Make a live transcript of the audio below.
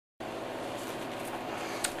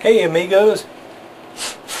Hey amigos,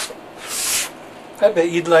 I bet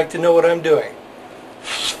you'd like to know what I'm doing.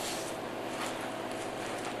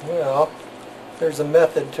 Well, there's a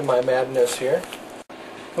method to my madness here.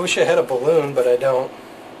 I wish I had a balloon, but I don't.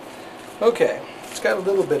 Okay, it's got a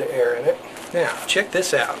little bit of air in it. Now, check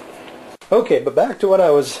this out. Okay, but back to what I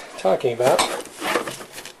was talking about.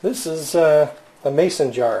 This is a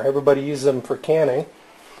mason jar. Everybody uses them for canning.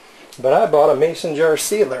 But I bought a mason jar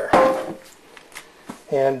sealer.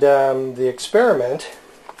 And the experiment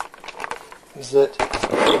is that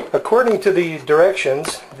according to the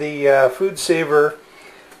directions, the food saver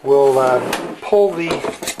will pull a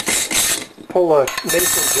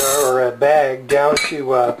mason jar or a bag down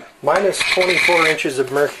to minus 24 inches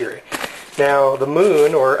of mercury. Now the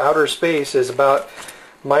moon or outer space is about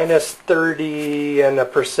minus 30 and a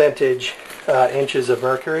percentage inches of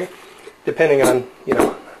mercury, depending on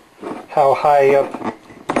how high up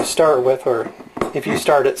you start with, or if you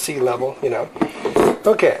start at sea level,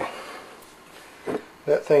 Okay,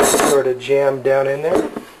 that thing's sort of jammed down in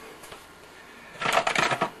there.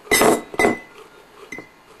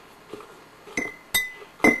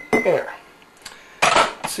 There.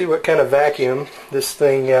 Let's see what kind of vacuum this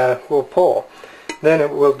thing will pull. Then it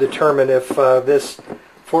will determine if this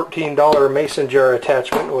 $14 mason jar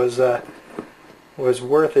attachment was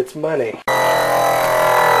worth its money.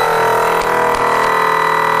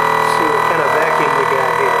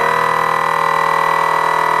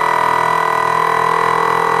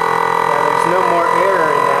 No more air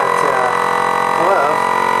in that glove.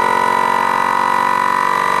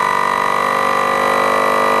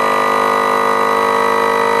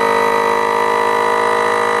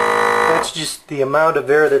 That's just the amount of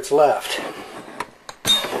air that's left.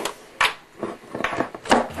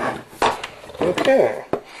 Okay,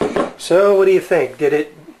 so what do you think?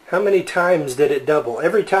 How many times did it double?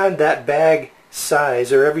 Every time that bag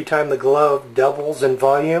size, or every time the glove doubles in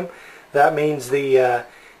volume, that means the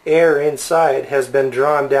air inside has been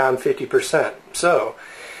drawn down 50%. So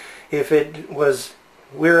if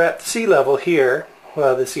we're at sea level here,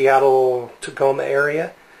 the Seattle Tacoma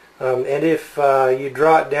area, and if you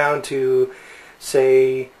draw it down to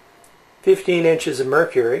say 15 inches of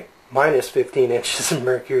mercury, minus 15 inches of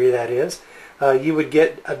mercury that is, you would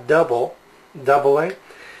get a doubling.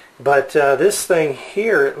 But this thing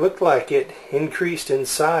here, it looked like it increased in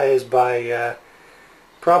size by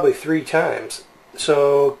probably 3 times.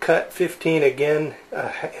 So cut 15 again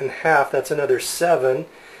in half, that's another 7.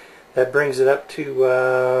 That brings it up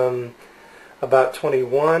to about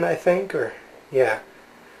 21, I think, or yeah.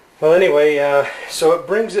 Well, anyway, so it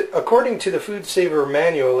brings it, according to the Food Saver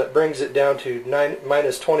manual, it brings it down to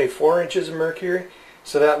minus 24 inches of mercury.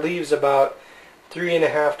 So that leaves about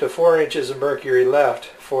 3.5 to 4 inches of mercury left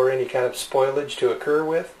for any kind of spoilage to occur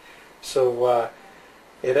with. So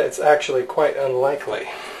it's actually quite unlikely.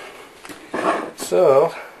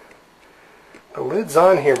 So the lid's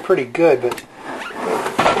on here pretty good, but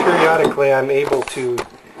periodically I'm able to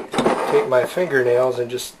take my fingernails and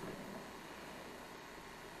just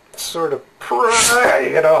sort of pry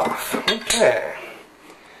it off. Okay.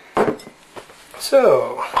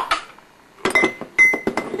 So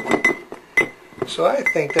I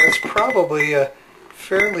think that's probably a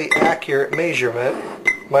fairly accurate measurement,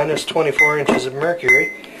 minus 24 inches of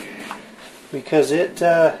mercury. Because it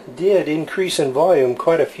did increase in volume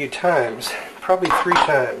quite a few times, probably 3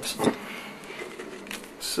 times.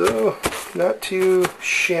 So, not too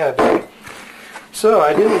shabby. So,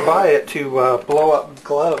 I didn't buy it to blow up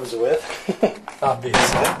gloves with,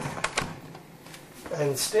 obviously.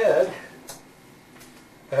 Instead,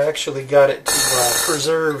 I actually got it to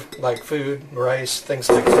preserve like food, rice, things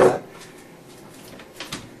like that.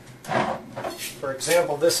 For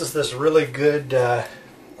example, this is this really good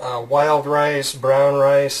wild rice, brown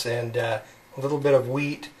rice, and a little bit of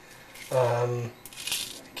wheat. I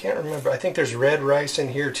can't remember. I think there's red rice in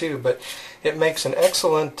here too, but it makes an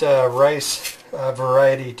excellent rice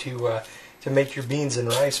variety to make your beans and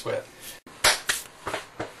rice with.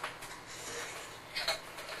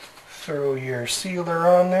 Throw your sealer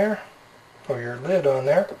on there, or your lid on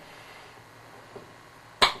there.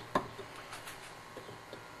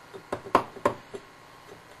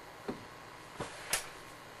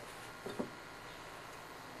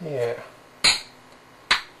 Yeah.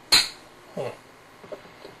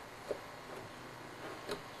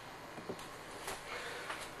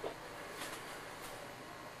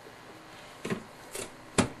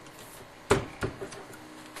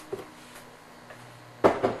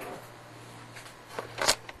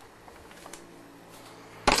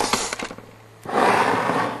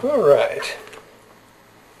 All right.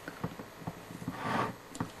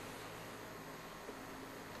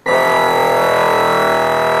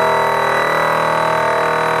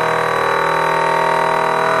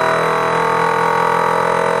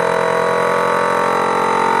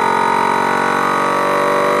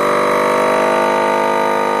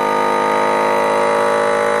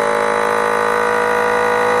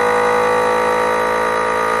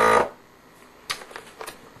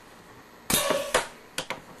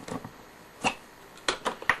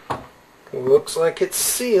 like it's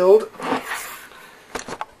sealed.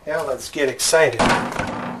 Now let's get excited.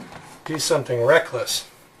 Do something reckless.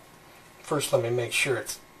 First let me make sure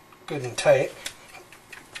it's good and tight.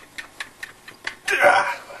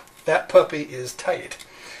 That puppy is tight.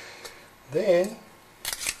 Then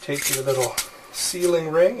take your little sealing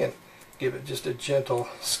ring and give it just a gentle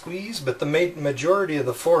squeeze, but the majority of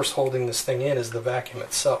the force holding this thing in is the vacuum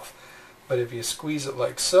itself. But if you squeeze it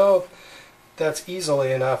like so, that's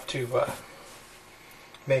easily enough to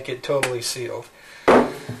make it totally sealed.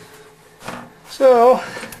 So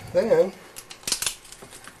then,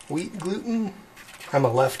 wheat gluten, I'm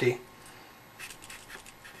a lefty.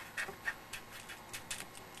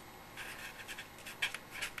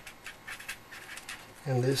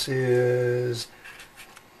 And this is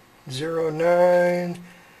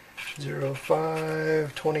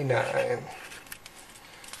 090529.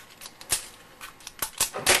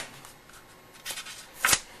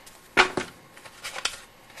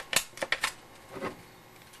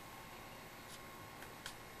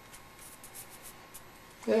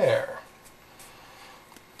 There.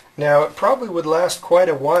 Now it probably would last quite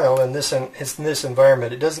a while in this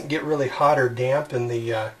environment. It doesn't get really hot or damp in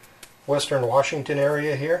the western Washington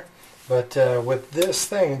area here, but with this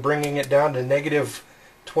thing bringing it down to negative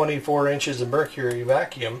 24 inches of mercury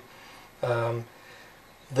vacuum,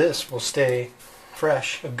 this will stay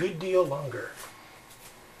fresh a good deal longer.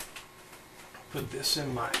 Put this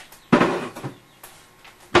in my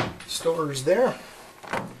storage there.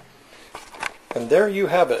 And there you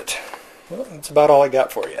have it. Well, that's about all I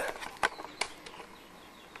got for you.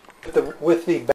 With the